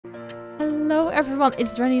Hello everyone,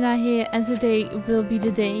 it's Dranina here, and today will be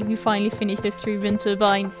the day we finally finish those 3 wind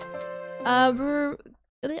turbines.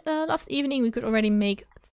 Last evening we could already make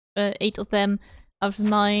 8 of them out of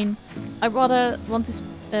 9. I rather want to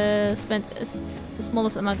spend the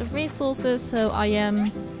smallest amount of resources, so I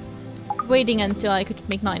am waiting until I could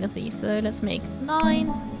make 9 of these. So let's make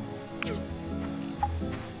 9.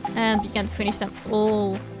 And we can finish them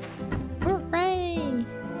all. Hooray!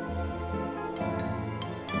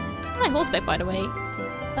 My horseback, by the way.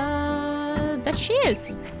 That she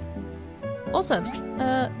is. Awesome.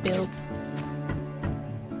 Build.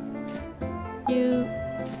 You.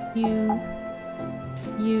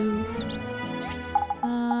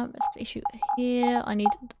 Let's place you here. I need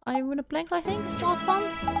iron planks, I think, is the last one.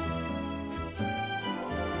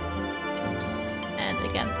 And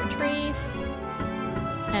again, retrieve.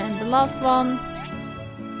 And the last one.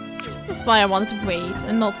 This is why I wanted to wait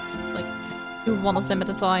and not, like, do one of them at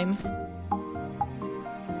a time.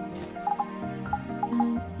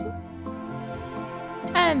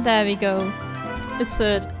 And there we go. The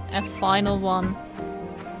third and final one.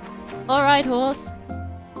 Alright, horse.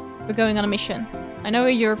 We're going on a mission. I know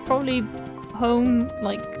you're probably home,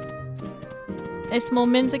 like, a small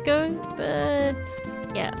minute ago, but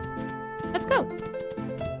yeah. Let's go.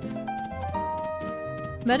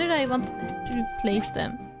 Where did I want to place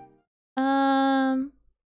them?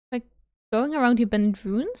 Like going around the abandoned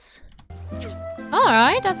ruins?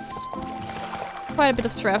 Alright, that's quite a bit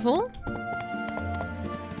of travel.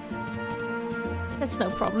 That's no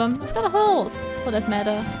problem. I've got a horse, for that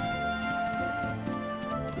matter.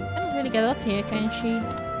 Can't really get up here, can she?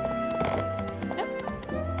 Yep.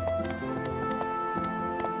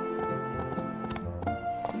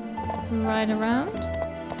 Right around.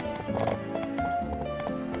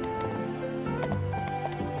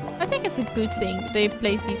 I think it's a good thing they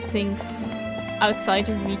place these things outside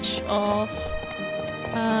the reach of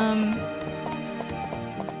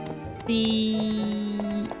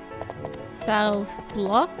the south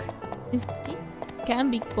block. These can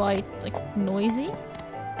be quite, like, noisy.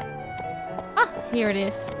 Ah, here it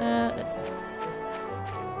is. Let's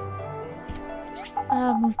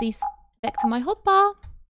move these back to my hotbar.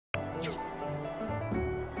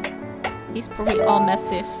 These probably are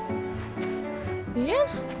massive.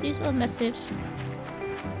 Yes, these are massive.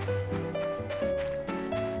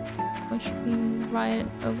 Which should be right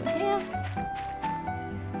over here.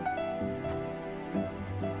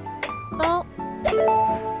 Oh.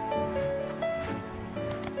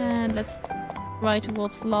 And let's ride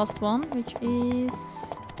towards the last one, which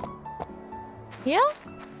is here.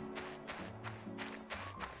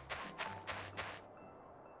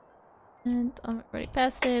 And I'm already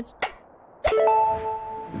past it.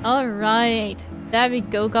 Alright, there we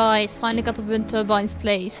go, guys. Finally got the wind turbines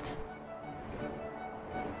placed.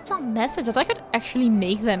 It's not massive that I could actually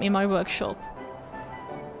make them in my workshop.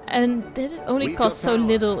 And did it only cost so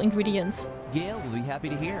little ingredients? Gail will be happy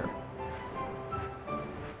to hear.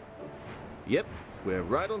 Yep, we're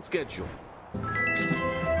right on schedule.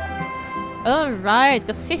 Alright,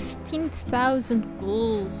 got 15,000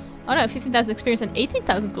 goals. Oh no, 15,000 experience and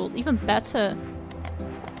 18,000 goals, even better.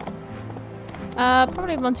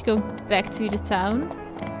 Probably want to go back to the town.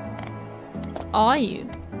 What are you?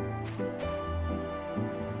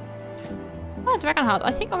 Oh, Dragon Heart.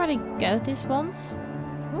 I think I already gathered these ones.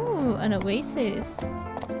 Ooh, an oasis.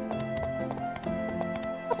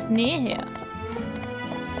 What's near here?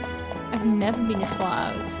 I've never been this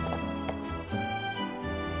far out.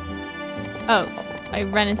 Oh, I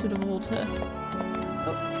ran into the water.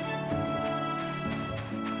 Oh.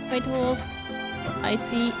 Wait, horse. I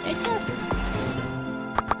see a chest.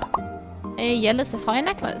 A yellow sapphire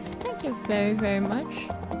necklace. Thank you very, very much.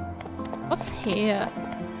 What's here?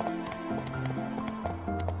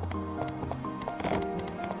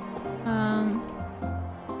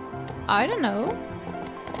 I don't know.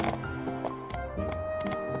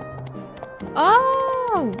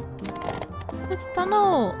 Oh! It's a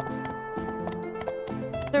tunnel!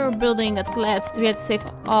 They were building that collapsed. We had to save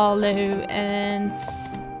Arlo and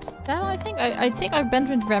Sam, I think? I think I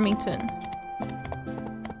abandoned Remington.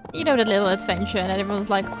 You know, that little adventure, and everyone's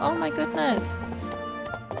like, oh my goodness.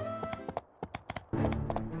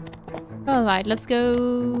 Alright, let's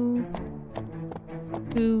go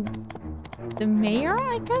to the mayor,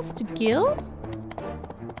 I guess? To Gil?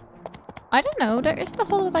 I don't know, there isn't a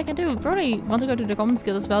whole lot I can do. Probably want to go to the Commons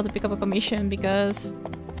Guild as well to pick up a commission, because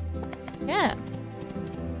yeah,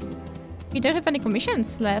 we don't have any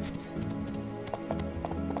commissions left.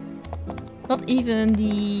 Not even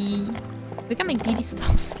the... We can make DD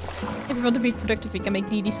stops. If we want to be productive, we can make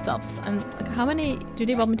DD stops. And like, how many do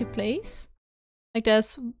they want me to place? Like,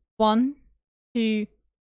 there's 1, 2,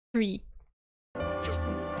 3.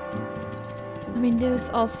 I mean, those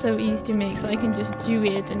are so easy to make, so I can just do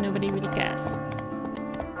it and nobody really cares.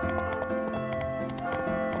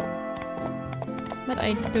 But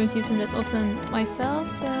I don't use them that often myself,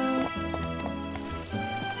 so...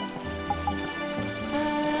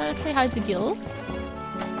 let's say hi to Gil.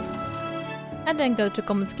 And then go to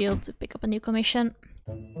Commons Guild to pick up a new commission.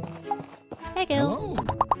 Hey Gil! Hello!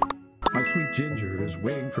 My sweet Ginger is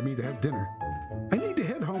waiting for me to have dinner. I need to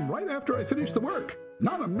head home right after I finish the work.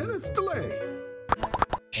 Not a minute's delay.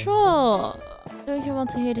 Sure! Don't you want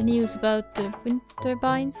to hear the news about the wind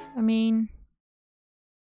turbines? I mean,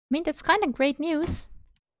 that's kind of great news.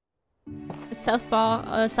 That South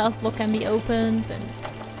Block can be opened and,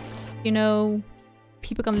 you know,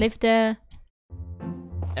 people can live there.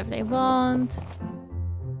 Whatever they want.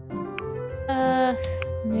 No.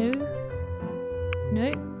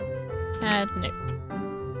 No. And no.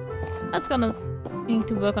 That's gonna need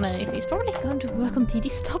to work on anything. He's probably going to work on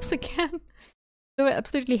DD stops again. So I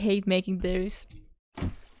absolutely hate making those.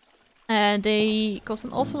 And they cost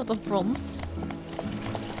an awful lot of bronze.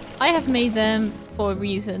 I have made them for a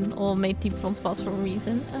reason, or made deep bronze parts for a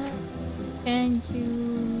reason. Can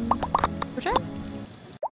you... Portia?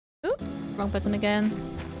 Ooh, wrong button again.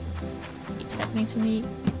 Keeps happening to me.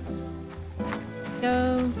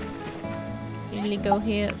 Go. Really go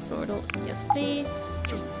here, Swordle. Yes, please.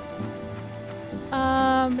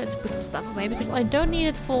 Let's put some stuff away because I don't need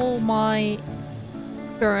it for my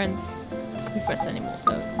current requests anymore.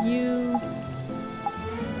 So you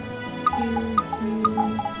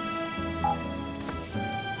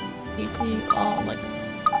two are like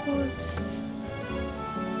good.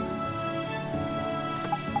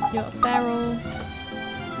 You're a barrel.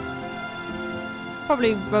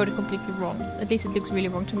 Probably wrote it completely wrong. At least it looks really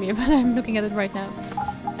wrong to me when I'm looking at it right now.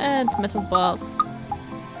 And metal bars.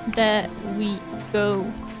 There we go.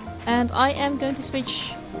 And I am going to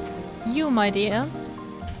switch you, my dear,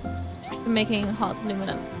 to making hard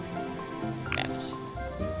aluminum. Craft.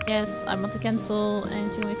 Yes, I want to cancel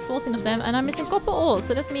and you make 14 of them. And I'm missing copper ore,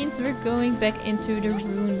 so that means we're going back into the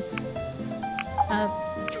runes.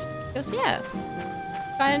 Because yeah,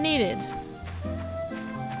 kinda need it.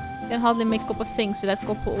 Can hardly make copper things without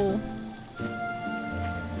copper ore.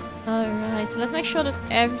 Alright, so let's make sure that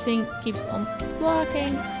everything keeps on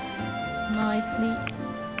working nicely.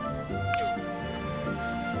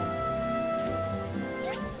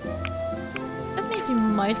 That means you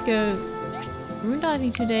might go rune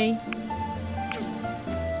diving today.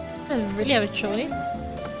 I don't really have a choice.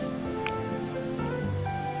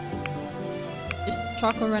 Just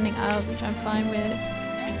charcoal running out, which I'm fine with.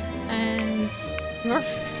 And you're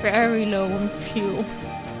very low on fuel.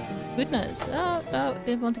 Goodness. Oh, no,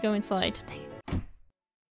 didn't want to go inside.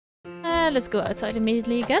 Let's go outside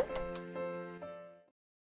immediately again.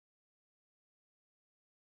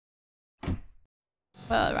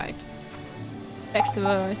 Alright. Back to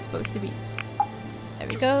where we're supposed to be. There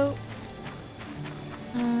we go.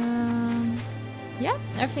 Yeah,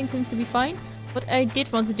 everything seems to be fine. What I did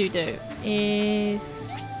want to do though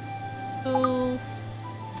is tools,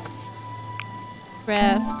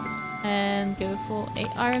 craft, and go for a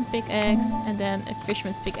iron pickaxe and then a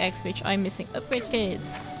fisherman's pickaxe, which I'm missing upgrade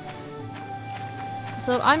kits.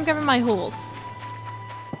 So I'm grabbing my horse.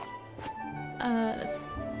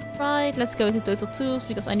 Let's go to total tools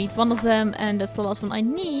because I need one of them and that's the last one I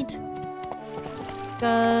need.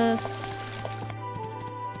 Because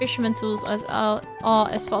fisherman tools are,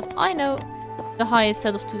 as far as I know, the highest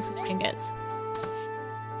set of tools that you can get.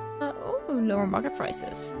 Oh, lower market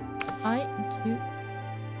prices. I do.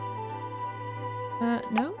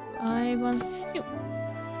 No, I want you.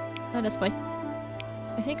 That's my...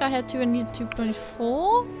 I think I had 2 and need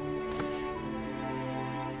 2.4.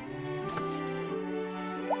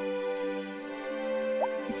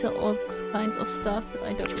 We sell all kinds of stuff, but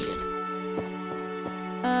I don't need it.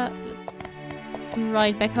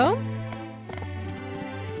 Right back home.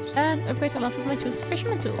 And upgrade the last of my tools to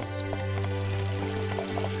fisherman tools.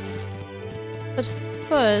 But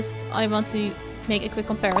first, I want to make a quick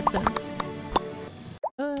comparison.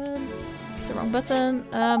 It's the wrong button.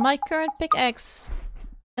 My current pickaxe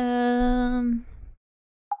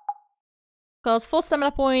costs 4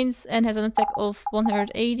 stamina points and has an attack of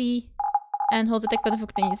 180 and hold attack button for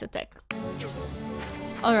continuous attack.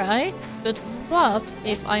 Alright, but what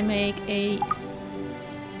if I make a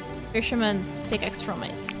fisherman's pickaxe from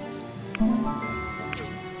it?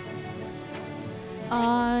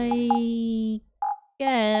 I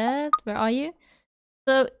get... Where are you?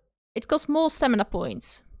 So, it costs more stamina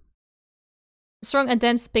points. Strong and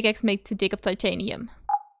dense pickaxe made to dig up titanium.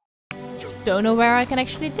 don't know where I can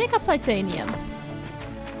actually dig up titanium.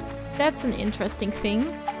 That's an interesting thing.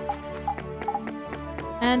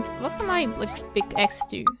 And what can my like big axe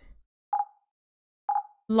do?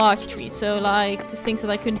 Large trees, so like the things that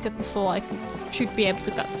I couldn't cut before I should be able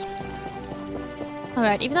to cut.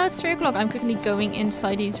 Alright, even though it's 3 o'clock, I'm quickly going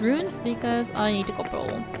inside these ruins because I need the copper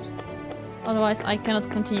ore. Otherwise I cannot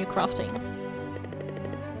continue crafting.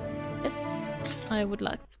 Yes, I would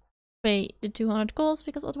like to pay the 200 gold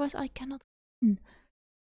because otherwise I cannot.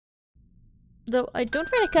 Though I don't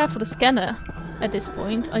really care for the scanner at this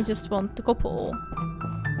point, I just want the copper ore.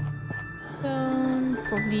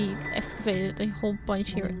 Probably excavated a whole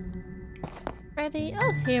bunch here. Ready?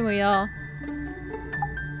 Oh, here we are.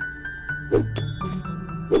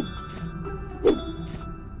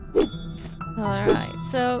 Alright,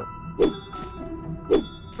 so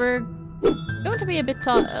we're going to be a bit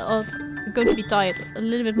tired, or going to be tired a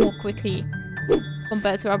little bit more quickly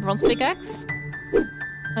compared to our bronze pickaxe.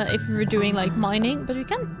 If we were doing like mining, but we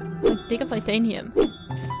can like, dig up titanium.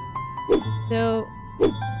 So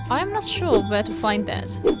I'm not sure where to find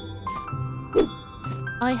that.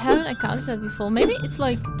 I haven't encountered that before. Maybe it's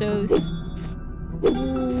like those.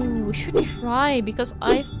 Ooh, we should try because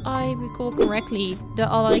if I recall correctly, there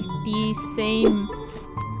are like the same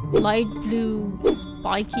light blue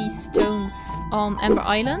spiky stones on Amber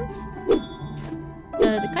Island.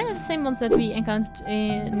 The kind of the same ones that we encountered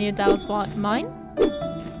near Dow's mine.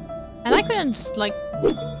 And I couldn't like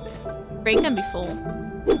break them before.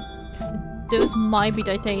 Those might be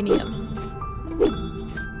titanium.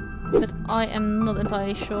 But I am not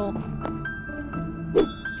entirely sure.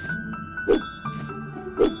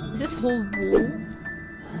 Is this whole wall?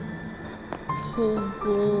 This whole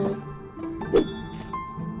wall.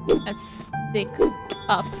 Let's dig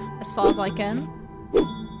up as far as I can.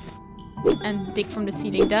 And dig from the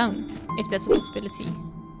ceiling down, if that's a possibility.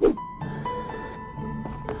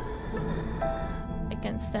 I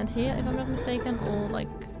can stand here if I'm not mistaken, or like...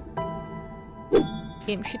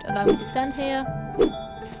 game should allow me to stand here.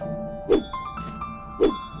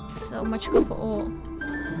 So much copper ore.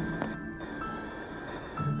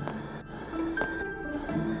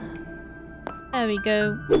 There we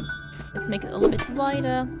go. Let's make it a little bit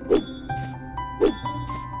wider.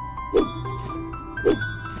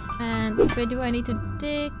 And where do I need to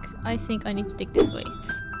dig? I think I need to dig this way.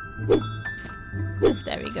 Yes,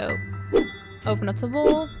 there we go. Open up the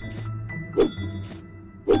wall.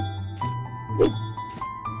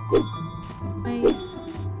 Nice.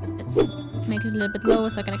 Let's make it a little bit lower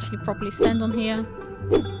so I can actually properly stand on here.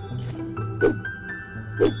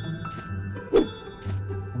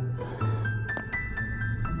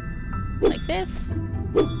 Like this.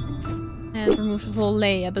 And remove the whole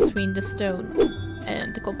layer between the stone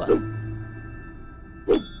and the copper.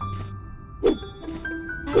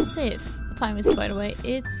 As if. What time is it, by the way?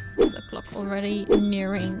 It's 6 o'clock already,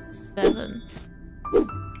 nearing 7.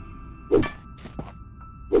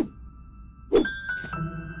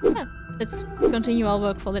 Yeah, let's continue our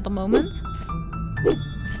work for a little moment.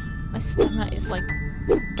 My stamina is like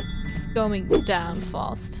going down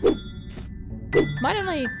fast. Might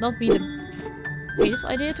it not be the greatest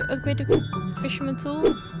idea to upgrade the fisherman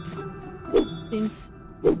tools, since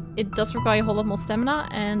it does require a whole lot more stamina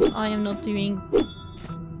and I am not doing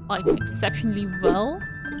like exceptionally well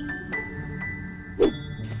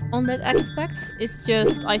on that aspect. It's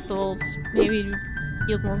just I thought maybe it would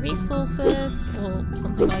yield more resources or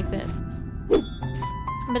something like that,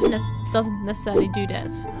 but it doesn't necessarily do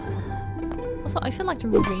that. Also, I feel like the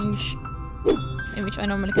range in which I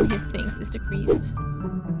normally can hit things is decreased.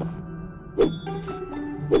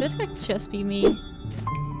 This could just be me.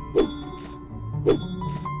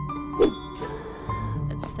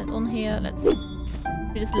 Let's stand on here. Let's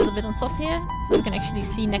do this a little bit on top here, so we can actually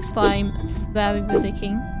see next time where we were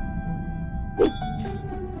digging.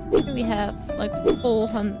 Here we have like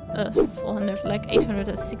 400, like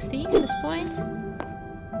 860 at this point,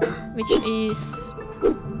 which is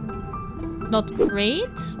not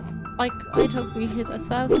great. Like, I'd hope we hit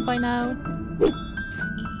 1,000 by now.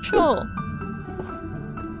 Sure.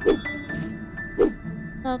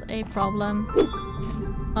 Not a problem.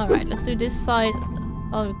 Alright, let's do this side.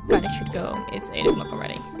 Oh, we kinda should go. It's 8 o'clock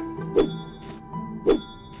already.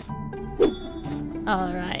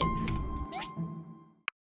 Alright.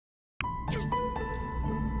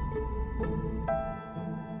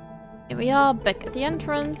 Here we are, back at the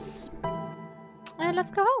entrance. And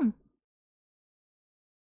let's go home.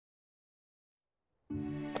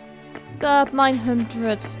 Got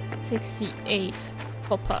 968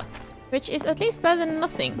 copper, which is at least better than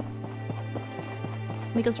nothing.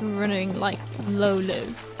 Because we're running like low.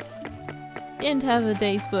 didn't have a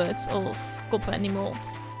day's worth of copper anymore.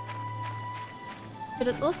 But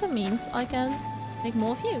it also means I can make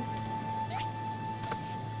more of you.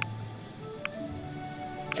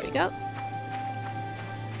 There we go.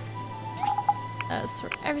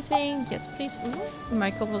 Sort everything. Yes, please. Ooh,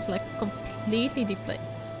 my copper was like completely depleted.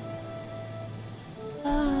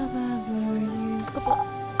 Copper.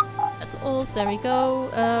 That's all. There we go.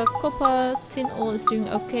 Copper, tin ore is doing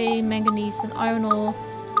okay. Manganese and iron ore.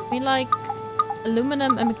 I mean, like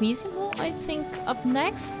aluminum and magnesium ore, I think, up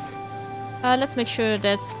next. Let's make sure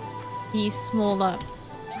that these smaller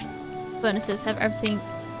furnaces have everything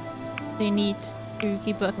they need to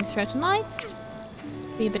keep working throughout the night.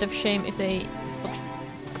 Be a bit of a shame if they stop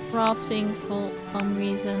crafting for some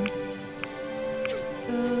reason.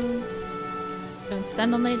 Don't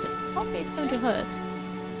stand on it. Probably it's going to hurt.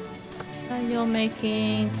 You're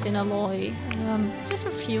making tin alloy. Just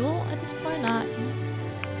for fuel at this point.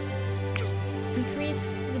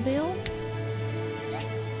 Increase the bill.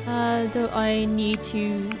 Though I need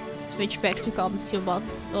to switch back to carbon steel bars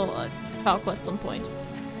or Falco at some point.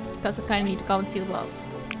 Because I kind of need the carbon steel bars.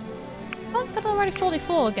 I've got already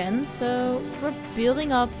 44 again, so we're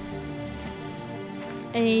building up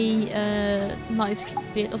a nice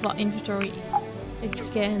bit of our inventory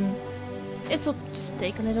again. It will just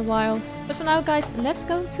take a little while. But for now, guys, let's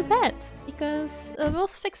go to bed. Because we'll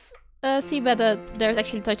see whether there's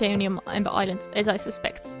actually titanium on the island, as I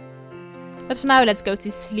suspect. But for now, let's go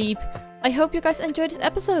to sleep. I hope you guys enjoyed this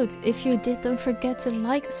episode. If you did, don't forget to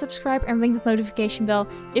like, subscribe and ring the notification bell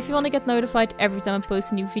if you want to get notified every time I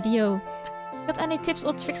post a new video. Got any tips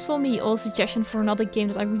or tricks for me or suggestion for another game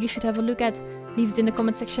that I really should have a look at? Leave it in the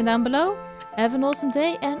comment section down below. Have an awesome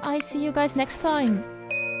day and I see you guys next time.